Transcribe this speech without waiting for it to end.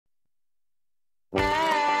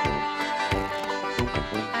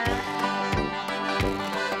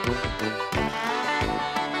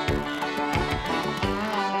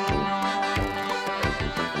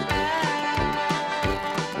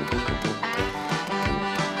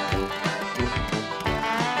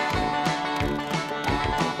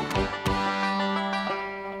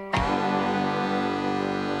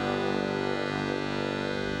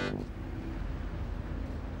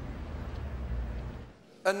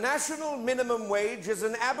A national minimum wage is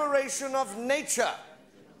an aberration of nature.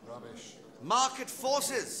 Rubbish. Market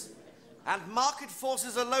forces. And market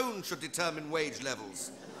forces alone should determine wage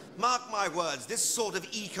levels. Mark my words, this sort of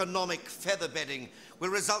economic featherbedding will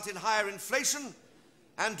result in higher inflation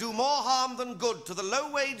and do more harm than good to the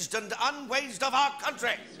low-waged and unwaged of our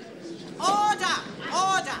country. Order!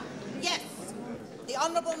 Order! Yes, the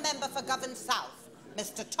Honourable Member for Govan South,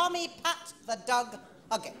 Mr. Tommy Pat the Doug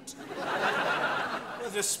Huggett.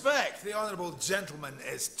 With respect, the Honourable Gentleman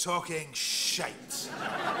is talking shite.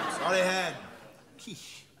 Sorry, Hen.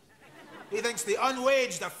 Quiche. He thinks the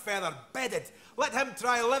unwaged are feather-bedded. Let him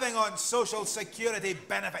try living on social security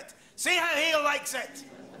benefit. See how he likes it.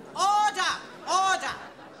 Order! Order!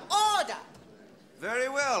 Order! Very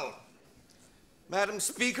well. Madam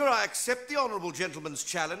Speaker, I accept the Honourable Gentleman's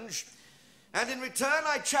challenge, and in return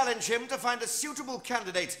I challenge him to find a suitable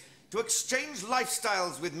candidate to exchange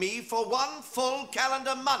lifestyles with me for 1 full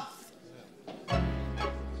calendar month.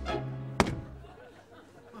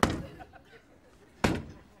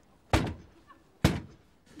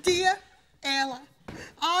 Dear Ella,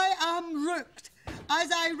 I am rooked. As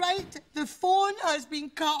I write, the phone has been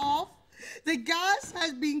cut off, the gas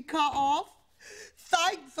has been cut off.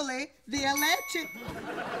 Thankfully, the electric...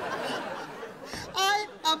 I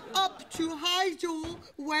am up to high jaw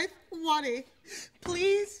with worry.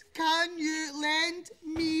 Please, can you lend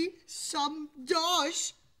me some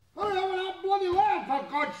dosh? Hurry over that bloody letter, for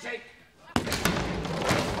God's sake!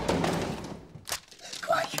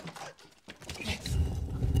 Quick!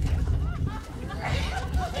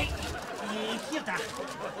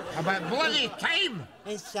 About bloody time!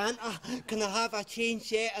 Hey, Santa, can I have a chain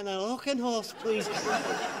set and a rocking horse, please?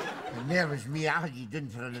 And there was me, I had you doing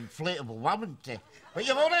for an inflatable woman, but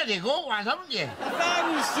you've already got one, haven't you? If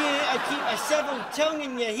I was to keep a civil tongue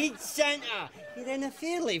in your head, Santa, you're in a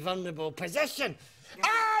fairly vulnerable position.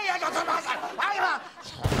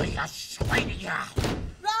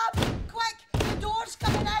 Rob, quick! The door's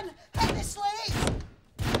coming in! Hit the slate!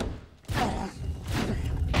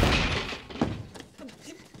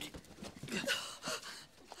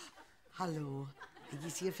 Hello. Are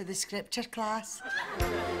you here for the scripture class?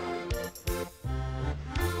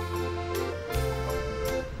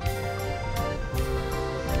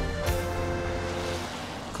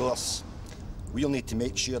 Of course. We'll need to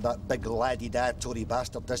make sure that big laddie-dad Tory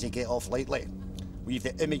bastard doesn't get off lightly. We've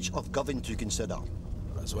the image of Govan to consider.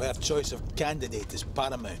 That's why our choice of candidate is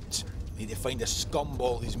paramount. We need to find a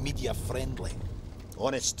scumball who's media-friendly.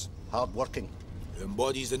 Honest, hard-working. Who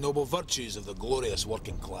embodies the noble virtues of the glorious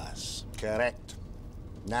working class. Correct.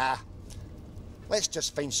 Nah. Let's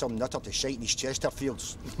just find some nutter to shite in his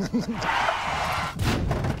Chesterfields.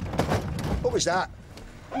 What was that?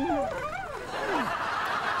 What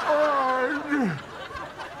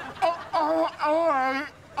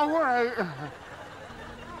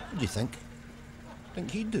do you think?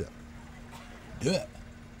 Think he'd do it? Do it?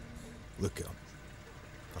 Look at him.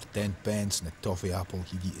 For 10 pence and a toffee apple,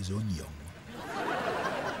 he'd eat his own young.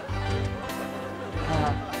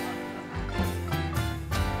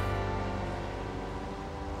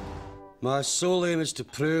 My sole aim is to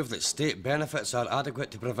prove that state benefits are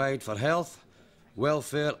adequate to provide for health,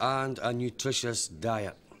 welfare and a nutritious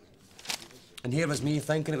diet. And here was me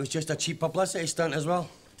thinking it was just a cheap publicity stunt as well.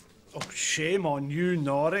 Oh, shame on you,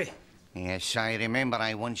 Norrie. Yes, I remember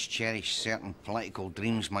I once cherished certain political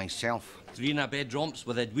dreams myself. 3 in a bed romps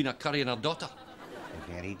with Edwina Curry and her daughter.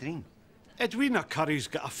 The very dream. Edwina Curry's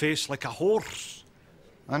got a face like a horse.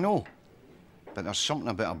 I know, but there's something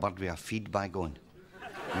about a bird with a feed bag on.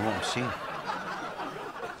 You know what I'm saying?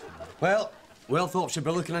 Well, Wellthorpe should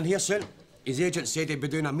be looking in here soon. His agent said he'd be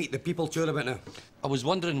doing a Meet the People tour about now. I was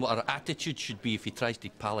wondering what our attitude should be if he tries to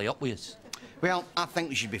pally up with us. Well, I think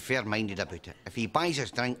we should be fair-minded about it. If he buys us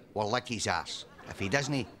drink, we'll lick his ass. If he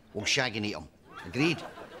doesn't, we'll shag and eat him. Agreed?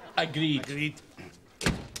 Agreed. Agreed.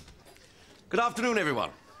 Good afternoon,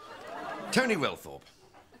 everyone. Tony Wellthorpe.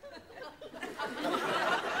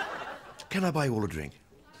 Can I buy you all a drink?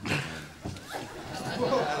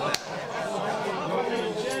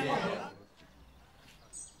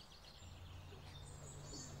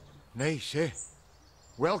 Nice, eh?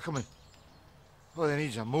 Welcoming. All they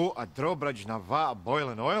needs a moat, a drawbridge and a vat of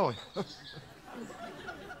boiling oil.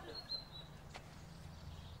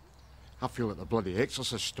 I feel like the bloody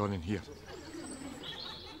exorcist stone in here.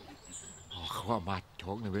 Oh, what am I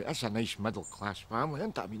talking about? That's a nice middle-class family,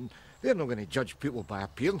 isn't it? I mean, they're not going to judge people by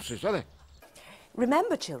appearances, are they?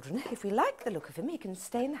 Remember, children, if we like the look of him, he can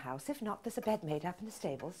stay in the house. If not, there's a bed made up in the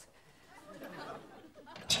stables.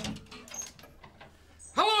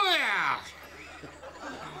 Hello there!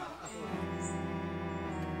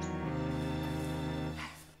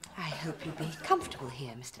 hope you'll be comfortable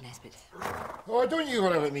here, Mr. Nesbitt. Oh, don't you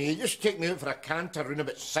worry about me. Just take me out for a canter round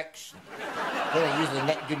about 6. Then I usually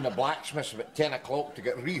nick down the blacksmith's about 10 o'clock to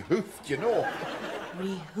get re-hoofed, you know.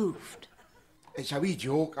 Re-hoofed? It's a wee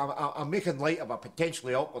joke. I'm making light of a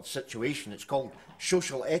potentially awkward situation. It's called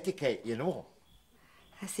social etiquette, you know.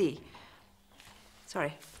 I see.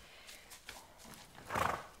 Sorry.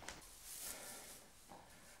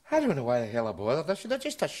 I don't know why the hell I bothered. I should have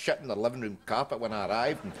just shit in the living room carpet when I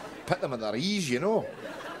arrived and put them at their ease, you know.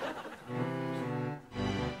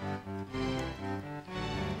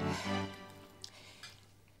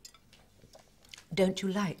 Don't you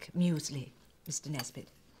like muesli, Mr. Nesbitt?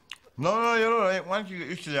 No, you're all right. Once you get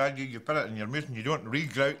used to the idea you put it in your mouth and you don't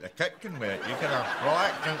re-grout the kitchen with it, you kind of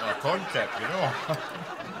relax into the concept, you know.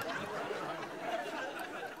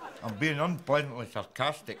 I'm being unpleasantly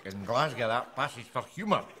sarcastic. In Glasgow, that passes for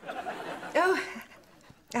humour. Oh,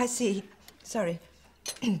 I see. Sorry.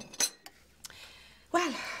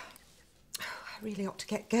 Well, I really ought to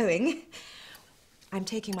get going. I'm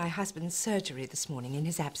taking my husband's surgery this morning in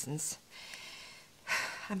his absence.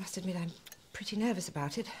 I must admit I'm pretty nervous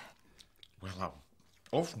about it. Well, I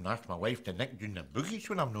often ask my wife to nick down the boogies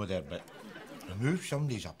when I'm not there, but remove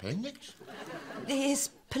somebody's appendix? It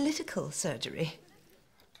is political surgery.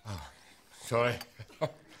 Oh, sorry.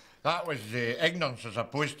 That was ignorance as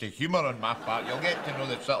opposed to humour on my part. You'll get to know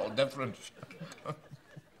the subtle difference.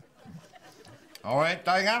 All right,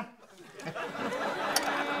 Tiger?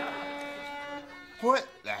 What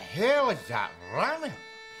the hell is that ramming?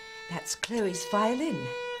 That's Chloe's violin.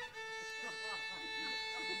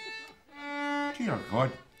 Dear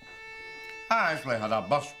God. I actually had a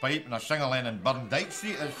burst pipe and a sing-a-len in Burndike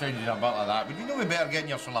Street that sounded a bit like that. But you know we better getting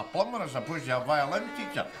yourself a plumber as opposed to a violin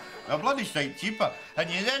teacher. They're bloody sight cheaper. And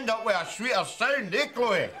you'd end up with a sweeter sound, eh,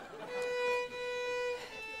 Chloe?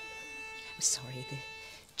 I'm sorry, the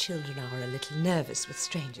children are a little nervous with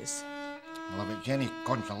strangers. Well, if it's any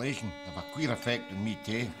consolation, they've a queer effect on me,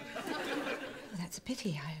 too. Well, that's a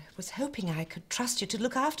pity. I was hoping I could trust you to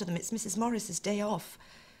look after them. It's Mrs. Morris's day off.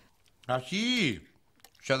 I see.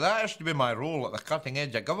 So that has to be my role at the cutting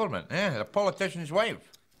edge of government, eh? The politician's wife.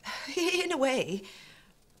 In a way.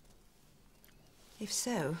 If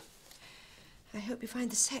so, I hope you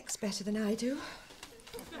find the sex better than I do.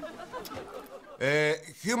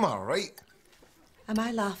 Humour, right? Am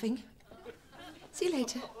I laughing? See you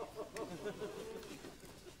later.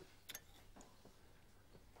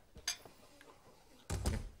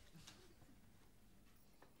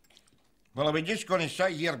 Well, are we just going to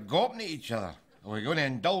sit here gawping at each other? Are we going to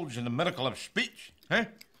indulge in the miracle of speech, eh?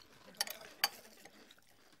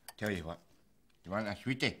 Tell you what, you want a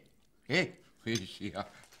sweetie? Eh? Where is she?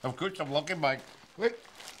 I've got some lucky bag. Look.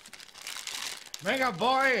 Mega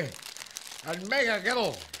boy and mega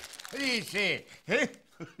girl. What do you say, eh?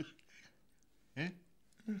 Eh?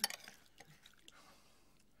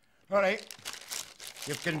 All right,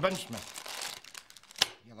 you've convinced me.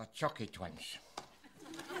 You're the Chucky twins.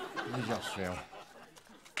 Use yourself.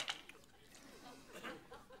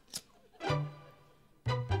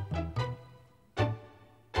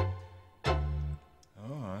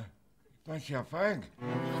 Oh, that's your fag.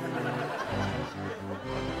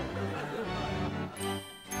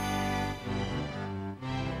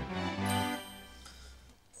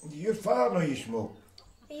 Your father know you smoke?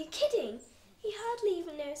 Are you kidding? He hardly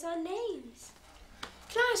even knows our names.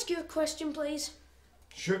 Can I ask you a question, please?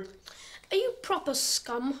 Sure. Are you proper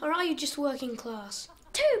scum, or are you just working class?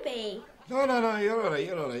 Toby! No, you're all right,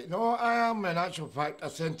 you're all right. No, I am, in actual fact,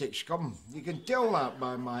 authentic scum. You can tell that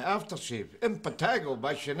by my aftershave. Impetigo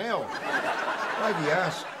by Chanel. Why do you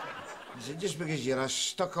ask? Is it just because you're a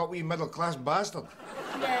stuck-up wee middle-class bastard?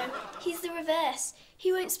 No, he's the reverse.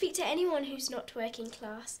 He won't speak to anyone who's not working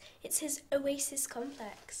class. It's his oasis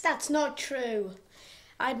complex. That's not true.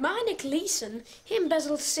 I admire Nick Leeson. He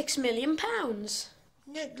embezzled £6 million.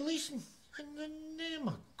 Nick Leeson? In the name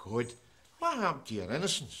of God, what happened to your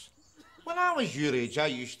innocence? When I was your age, I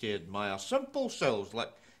used to admire simple souls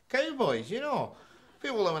like cowboys, you know.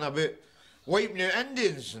 People that went about wiping out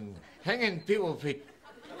Indians and hanging people for...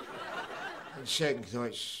 On second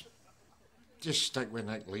thoughts, just stick with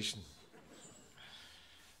Nick Leeson.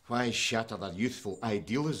 Why shatter their youthful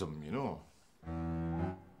idealism, you know?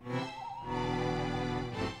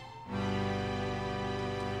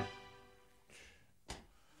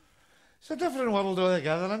 It's a different world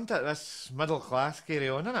altogether, isn't it? This middle class carry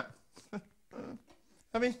on, isn't it?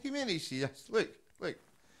 I mean, you may not see this. Look.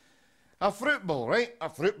 A fruit bowl, right? A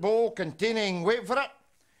fruit bowl containing, wait for it,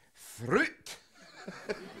 fruit.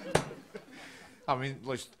 I mean,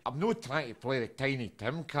 listen, I'm not trying to play the Tiny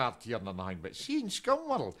Tim card here or nothing, but see, in Scum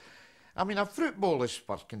World, I mean, a fruit bowl is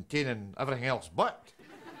for containing everything else but.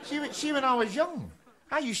 See, when I was young,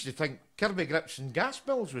 I used to think Kirby grips and gas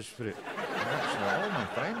bills was fruit. Actually, all my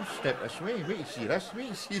friends step this way. Wait to see this, wait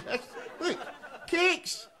to see this. Look,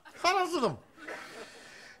 cakes, hundreds of them.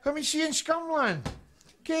 I mean, see, in Scumland,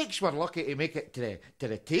 cakes were lucky to make it to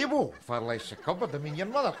the table, far less the cupboard. I mean, your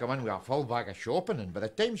mother come in with a full bag of shopping, and by the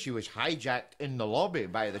time she was hijacked in the lobby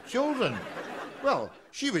by the children, well,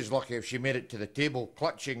 she was lucky if she made it to the table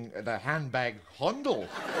clutching the handbag handle.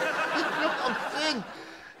 You know what I'm saying?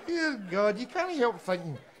 Dear God, you can't help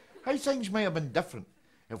thinking how things might have been different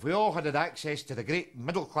if we all had access to the great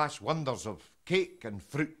middle-class wonders of cake and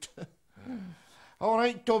fruit. All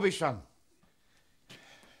right, Toby, son.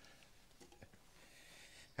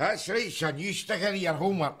 That's right, son. You stick into your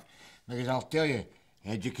homework, because I'll tell you,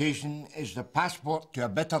 education is the passport to a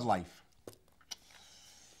better life.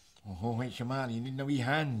 Oh, what's the matter? You need a wee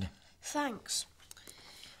hand. Thanks.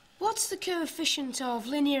 What's the coefficient of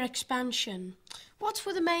linear expansion? What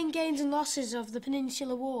were the main gains and losses of the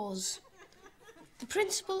Peninsular Wars? The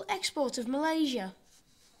principal export of Malaysia?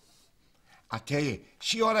 I tell you,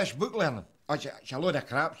 see all this book learning? Oh, it's a load of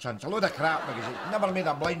crap, son. It's a load of crap, because it's never made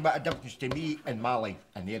a blind bit of difference to me in my life.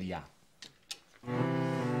 And there you are.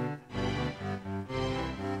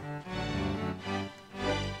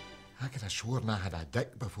 I could have sworn I had a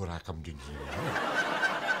dick before I come down here.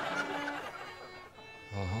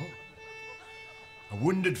 A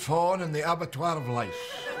wounded fawn in the abattoir of life.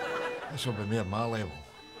 This will be mere my level.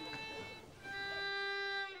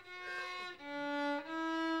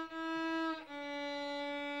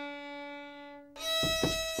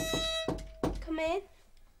 Come in.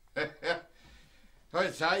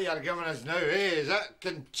 What's that you're giving us now, eh? Is that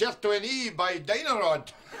Concerto in E by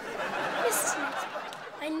Dynarod? Mr. Nesbitt,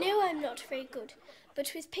 I know I'm not very good,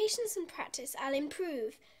 but with patience and practice I'll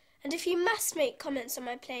improve. And if you must make comments on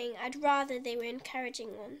my playing, I'd rather they were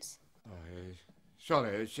encouraging ones.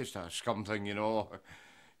 Sorry, it's just a scum thing, you know.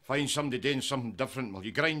 Find somebody doing something different, well,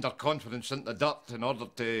 you grind their confidence into dirt in order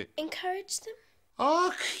to... Encourage them?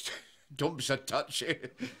 Oh, don't be so touchy.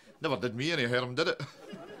 Never did me any harm, did it?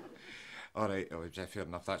 All right, oh, fair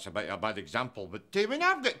enough, that's a bit of a bad example, but I mean,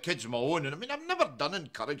 I've got kids of my own, and I mean, I've never done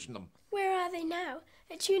encouraging them. Where are they now?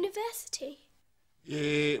 At university?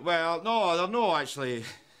 Well, no, they're no, actually.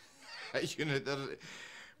 You know,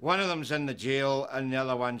 one of them's in the jail and the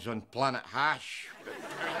other one's on Planet Hash.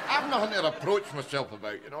 I've nothing to reproach myself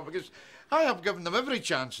about, you know, because I have given them every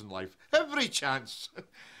chance in life. Every chance.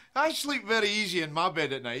 I sleep very easy in my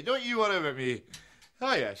bed at night. Don't you worry about me.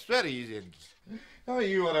 Oh, yes, very easy. Don't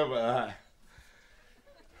you worry about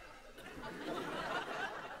that.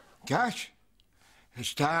 Gosh,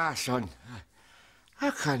 it's time, son. I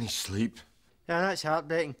can't sleep. Yeah, that's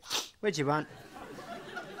heartbreaking. What do you want?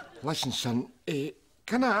 Listen, son,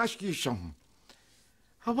 can I ask you something?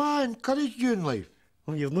 Have I encouraged you in life?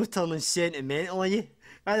 Well, you're not turning sentimental, are you?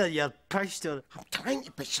 Either you're pissed or... I'm trying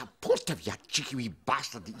to be supportive, you cheeky wee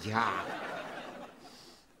bastard that you are.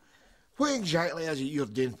 What exactly is it you're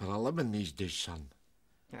doing for a living these days, son?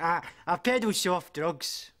 I peddle soft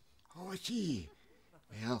drugs. Oh, I see.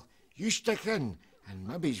 Well, you stick in, and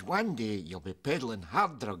maybe one day you'll be peddling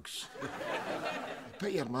hard drugs. I'll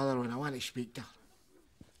put your mother when I want to speak to her.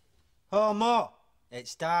 Oh, Ma,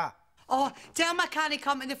 it's Dad. Oh, tell him I can't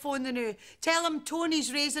come to the phone now. Tell him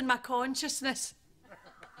Tony's raising my consciousness.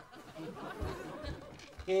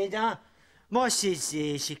 Hey, Dad, Ma says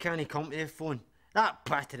she can't come to the phone. That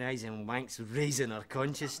patronising wank's raising her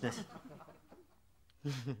consciousness.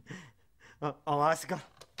 I'll ask her.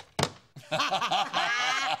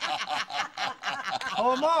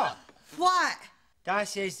 Oh, Ma! What? Dad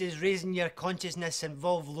says does raising your consciousness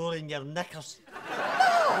involve lowering your knickers?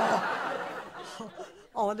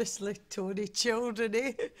 Honestly, Tony, children,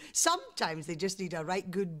 eh? Sometimes they just need a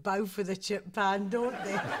right good bow for the chip pan, don't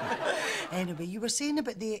they? Anyway, you were saying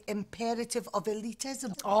about the imperative of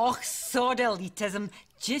elitism. Oh, sod elitism.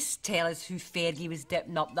 Just tell us who Fergie was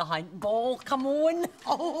dipping up the hunt ball. Come on.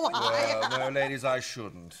 Oh, Well, no, ladies, I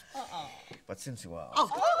shouldn't. But since you are...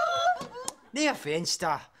 No offence,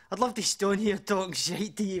 Dad. I'd love to stone here talking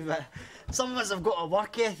shite to you, but some of us have got a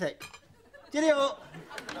work ethic. Cheerio!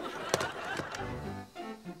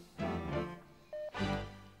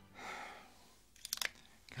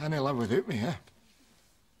 Can't live without me, eh?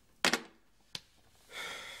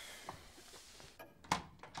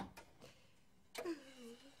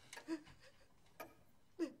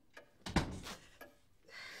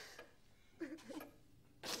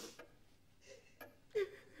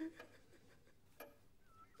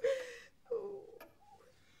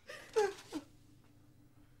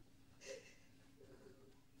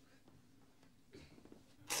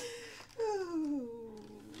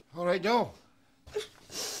 right, doll?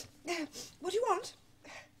 What do you want?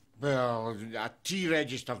 Well, a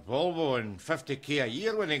T-registered Volvo and 50k a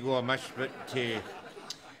year when they go amiss, but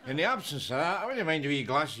in the absence of that, I wouldn't mind a wee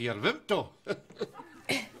glass of your Vimto.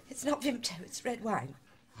 It's not Vimto, it's red wine.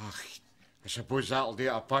 Ach, I suppose that'll do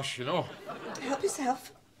at a push, you know. Help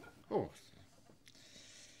yourself. Oh.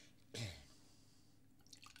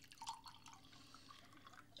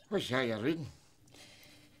 What's that you're reading?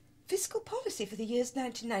 Fiscal policy for the years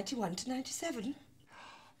 1991 to 97.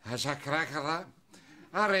 That's a cracker, that.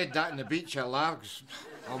 I read that in the beach at Largs.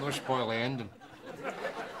 I'll not spoil the ending.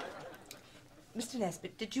 Mr.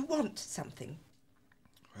 Nesbitt, did you want something?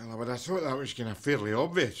 Well, I would have thought that was kind of fairly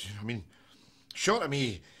obvious. I mean, short of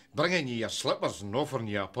me bringing you your slippers and offering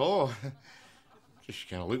you a paw. Just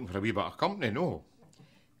kind of looking for a wee bit of company, no?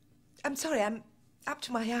 I'm sorry, I'm up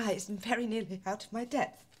to my eyes and very nearly out of my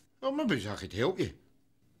depth. Well, maybe I could help you.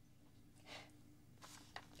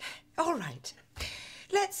 All right.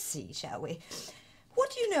 Let's see, shall we? What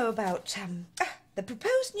do you know about the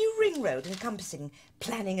proposed new ring road encompassing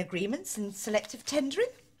planning agreements and selective tendering?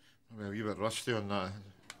 Well, a wee bit rusty on that.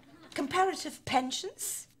 Comparative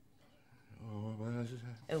pensions? Oh, what is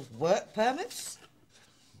it? Work permits?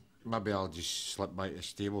 Maybe I'll just slip by the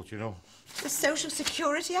stable, you know. The Social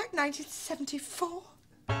Security Act, 1974?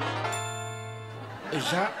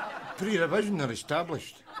 Is that pre-revision or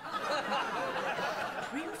established?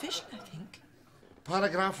 Pre-revision, I think.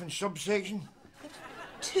 Paragraph and subsection?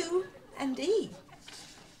 2 and E.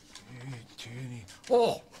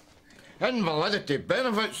 Oh! Invalidity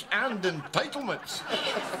benefits and entitlements.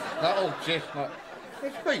 That old chestnut.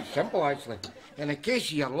 It's quite simple, actually. In the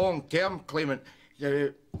case of your long-term claimant,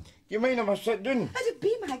 do you mind if I sit down? That'd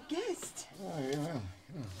be my guest. Oh, yeah, well,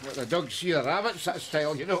 let the dogs see the rabbits, that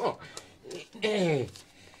style, you know.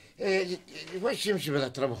 What seems to be the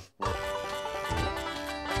trouble?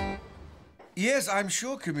 Yes, I'm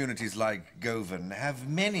sure communities like Govan have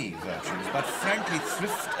many virtues, but frankly,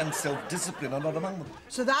 thrift and self-discipline are not among them.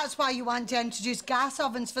 So that's why you want to introduce gas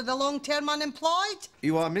ovens for the long-term unemployed?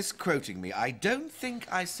 You are misquoting me. I don't think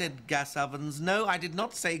I said gas ovens. No, I did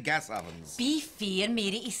not say gas ovens. Be fair,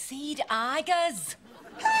 Mary, he said Agas.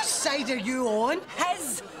 Whose side are you on?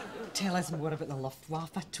 His. Tell us more about the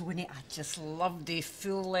Luftwaffe, Tony. I just loved the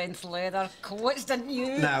full-length leather coats, didn't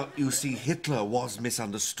you? Now, you see, Hitler was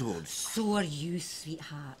misunderstood. So are you,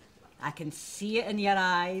 sweetheart. I can see it in your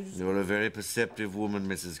eyes. You're a very perceptive woman,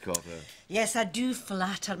 Mrs. Cotter. Yes, I do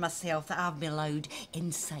flatter myself that I've been allowed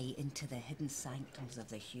insight into the hidden sanctums of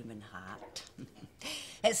the human heart.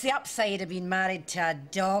 It's the upside of being married to a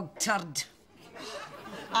dog turd.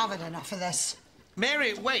 I've had enough of this.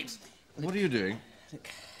 Mary, wait! What are you doing? Look,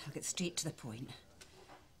 I'll get straight to the point.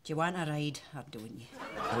 Do you want a ride, or don't you?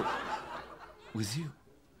 Oh, with you?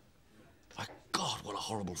 My God, what a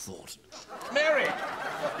horrible thought. Mary!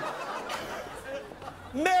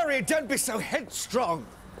 Mary, don't be so headstrong.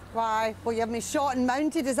 Why? Well, you have me shot and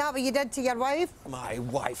mounted. Is that what you did to your wife? My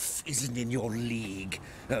wife isn't in your league.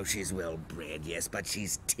 Oh, she's well-bred, yes, but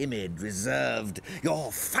she's timid, reserved.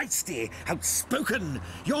 You're feisty, outspoken.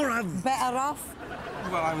 You're a... Better off.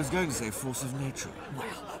 Well, I was going to say force of nature.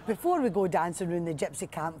 Well, before we go dancing round the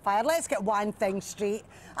gypsy campfire, let's get one thing straight.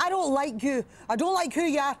 I don't like you, I don't like who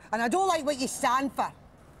you are, and I don't like what you stand for.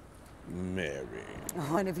 Mary.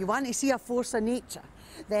 Oh, and if you want to see a force of nature,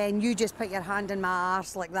 then you just put your hand in my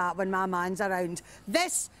arse like that when my man's around.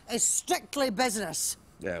 This is strictly business.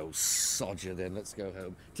 Oh, sod you then. Let's go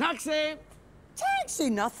home. Taxi! Taxi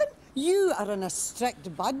nothing. You are on a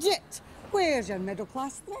strict budget. Where's your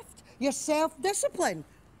middle-class thrift? Your self-discipline?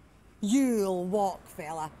 You'll walk,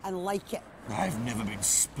 fella, and like it. I've never been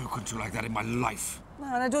spoken to like that in my life.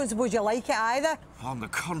 Well, and I don't suppose you like it either. On the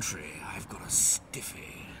contrary, I've got a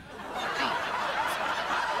stiffy.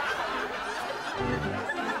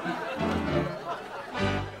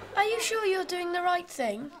 Are you sure you're doing the right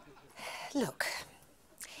thing? Look,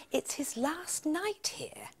 it's his last night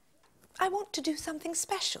here. I want to do something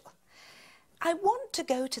special. I want to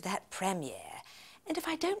go to that premiere, and if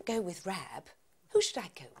I don't go with Rab, who should I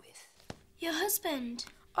go with? Your husband.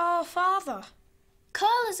 Our father.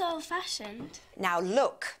 Carl is old-fashioned. Now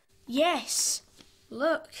look. Yes.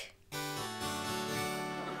 Look.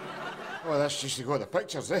 Well, that's just to go to the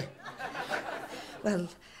pictures, eh? Well,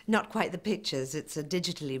 not quite the pictures. It's a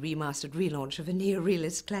digitally remastered relaunch of a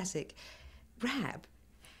neo-realist classic. Rab,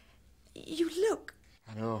 you look...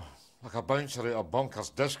 I know, like a bouncer out of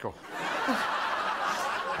Bonkers Disco.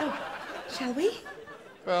 Oh, shall we?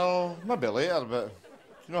 Well, maybe later, but do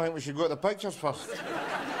you not think we should go to the pictures first?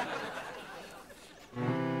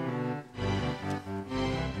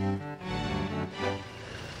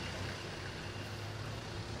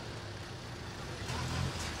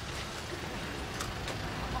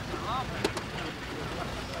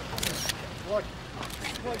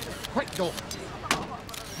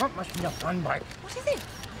 seen a fan bag. What is it?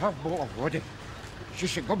 Half bottle of vodka. It's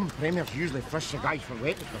just that government premiers usually frisk the guys for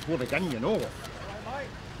weapons before they gun, you know.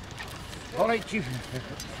 All right, Chief.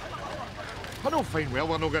 I know fine well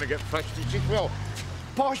we're not going to get frisked, Chief. Well,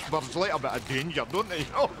 posh birds like a bit of danger, don't they?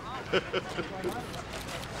 Oh,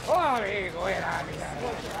 there you go,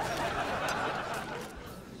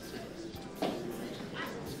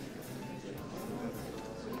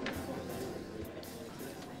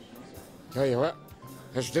 Tell you what,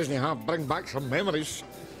 this Disney half bring back some memories.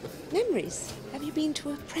 Memories? Have you been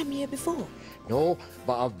to a premiere before? No,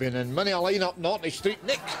 but I've been in many a line up Naughty Street,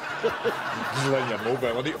 Nick. Just letting you know,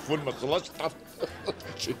 but I need to phone my solicitor.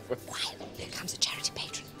 Here comes a charity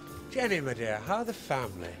patron. Jenny, my dear, how are the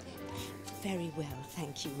family? Very well,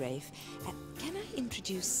 thank you, Rafe. Can I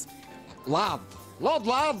introduce... Lord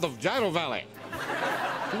Lard of Gyro Valley.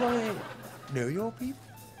 Do I know your people?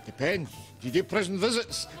 Depends. Do you do prison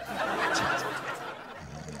visits?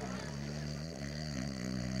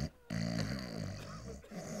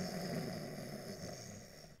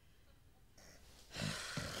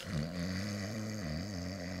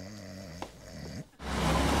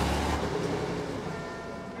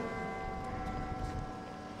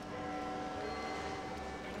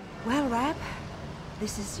 Well, Rab,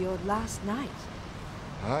 this is your last night.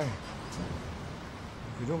 aye.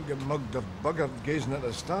 If you don't get mugged or buggered gazing at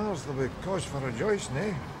the stars, there'll be cause for rejoicing,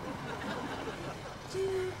 eh? Do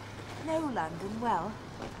you know London well?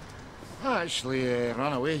 I actually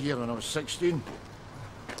ran away here when I was 16.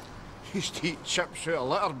 Used to eat chips out of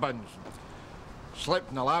litter bins. Slept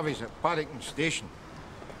in the lavies at Paddington Station.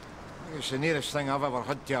 I think it's the nearest thing I've ever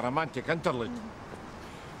had to a romantic interlude.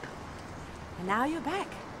 And now you're back.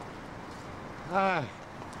 Aye.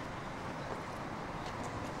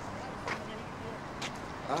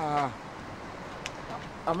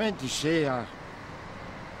 I meant to say,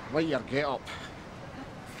 like your get-up.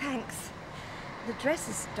 Thanks. The dress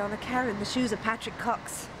is Donna Karen, the shoes are Patrick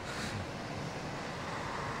Cox.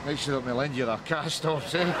 Nice that me lend you their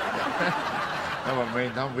cast-offs, eh? Never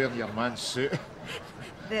mind, I'm wearing your man's suit.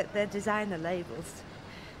 They're designer labels.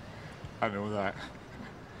 I know that.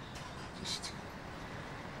 Just...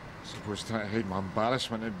 I suppose trying to hide my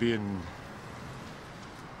embarrassment at being...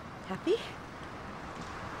 Happy?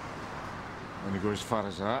 When you go as far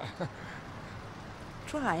as that.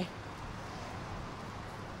 Try.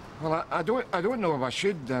 Well, I don't know if I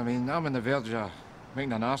should. I mean, I'm on the verge of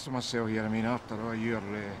making an arse of myself here. I mean, after all, you're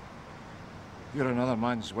another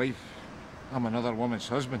man's wife. I'm another woman's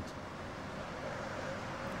husband.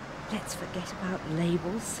 Let's forget about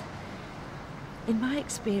labels. In my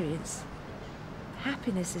experience,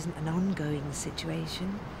 happiness isn't an ongoing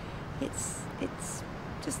situation. It's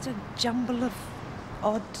just a jumble of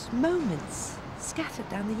odd moments scattered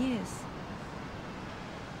down the years.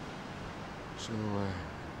 So, are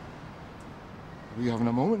we having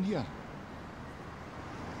a moment here?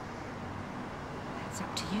 It's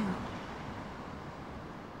up to you.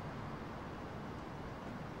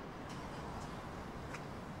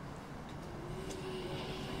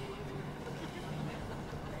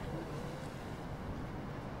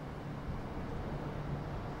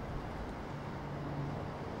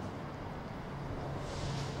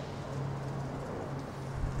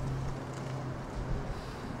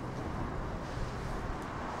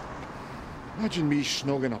 Imagine me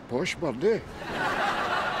snogging a posh bird, eh?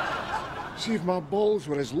 See if my balls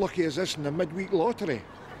were as lucky as this in the midweek lottery.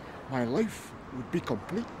 My life would be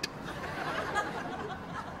complete.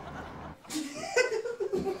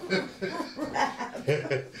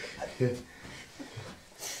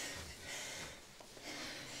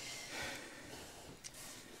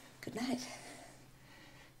 Good night.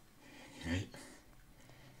 Right.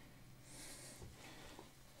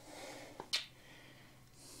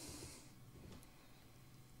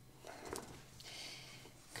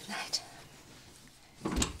 Good night.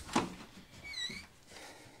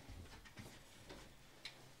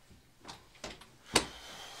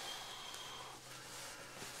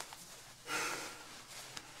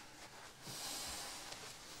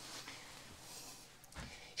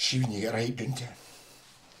 See when you get right, don't you?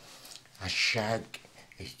 A shag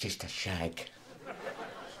is just a shag.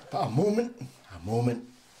 But a moment,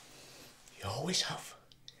 you always have.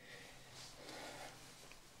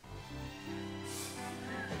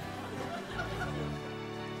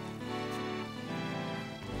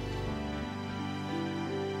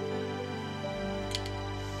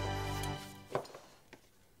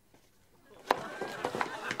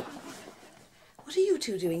 What are you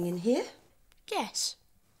two doing in here? Guess.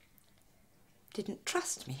 Didn't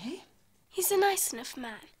trust me, eh? He's a nice enough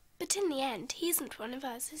man, but in the end, he isn't one of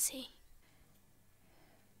us, is he?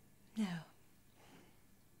 No.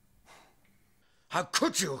 How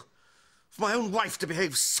could you? For my own wife to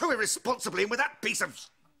behave so irresponsibly and with that piece of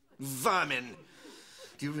vermin.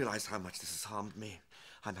 Do you realise how much this has harmed me?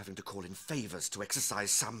 I'm having to call in favours to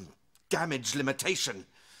exercise some damage limitation.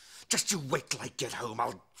 Just you wait till I get home,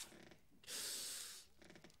 I'll...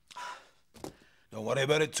 Don't worry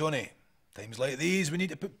about it, Tony. Times like these, we need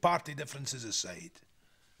to put party differences aside.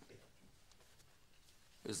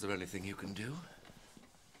 Is there anything you can do?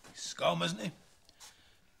 He's scum, isn't he?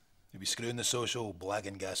 He'll be screwing the social,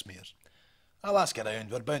 blagging gas meres. I'll ask around.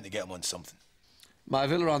 We're bound to get him on something. My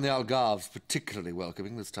villa on the Algarve's particularly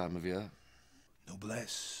welcoming this time of year.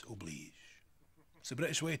 Noblesse oblige. It's the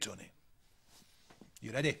British way, Tony.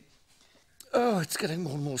 You ready? Oh, it's getting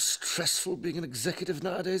more and more stressful being an executive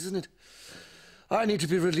nowadays, isn't it? I need to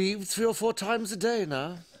be relieved 3 or 4 times a day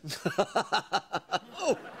now.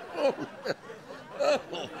 Oh.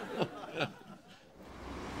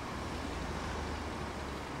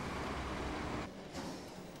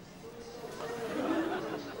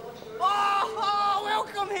 Oh,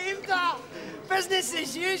 welcome home, Dad. Business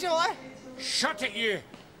as usual, eh? Shut it, you!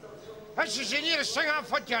 This is the nearest thing I've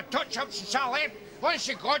had to a touch-up since I left. Honest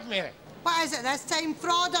to God, Mary. What is it this time?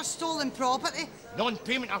 Fraud or stolen property?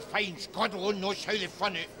 Non-payment of fines. God alone knows how they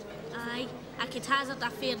fun it. Aye, I could hazard a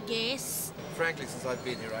fair guess. Frankly, since I've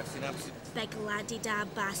been here, I've seen absolutely... Big laddie-da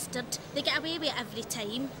bastard. They get away with it every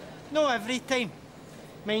time. No, every time.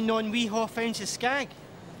 Mind knowing wee Haw found the skag?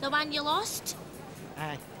 The one you lost?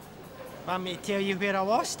 Aye. Want me to tell you where I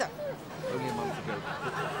lost it? Only a month ago.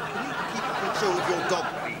 Can you keep control of your dog,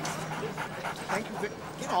 please? Thank you very...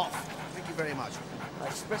 Get off. Thank you very much. I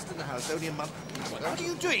expressed in the house only a month... What are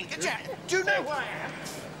you doing? Get your... Do you know who I am?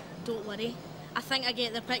 Don't worry. I think I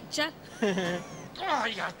get the picture. Oh,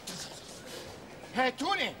 yeah. Hey,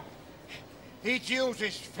 Tony. He deals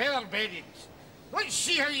is feather-bedded. Let's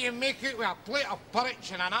see how you make it with a plate of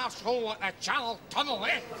porridge and an arsehole like the Channel Tunnel,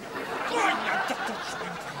 eh? Go on, you dirty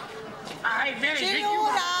swine. Aye, very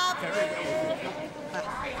good.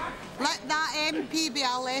 Let that MP be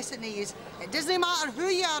a lesson to you. It doesn't matter who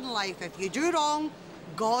you are in life. If you do wrong,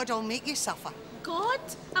 God will make you suffer. God?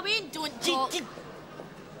 I mean, don't talk.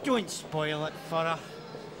 Don't spoil it for her.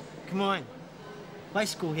 Come on.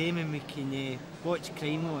 Let's go home and we can watch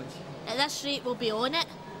Crime Watch. At this rate, we'll be on it.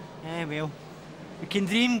 Well. We can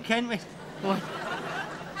dream, can't we? Go on.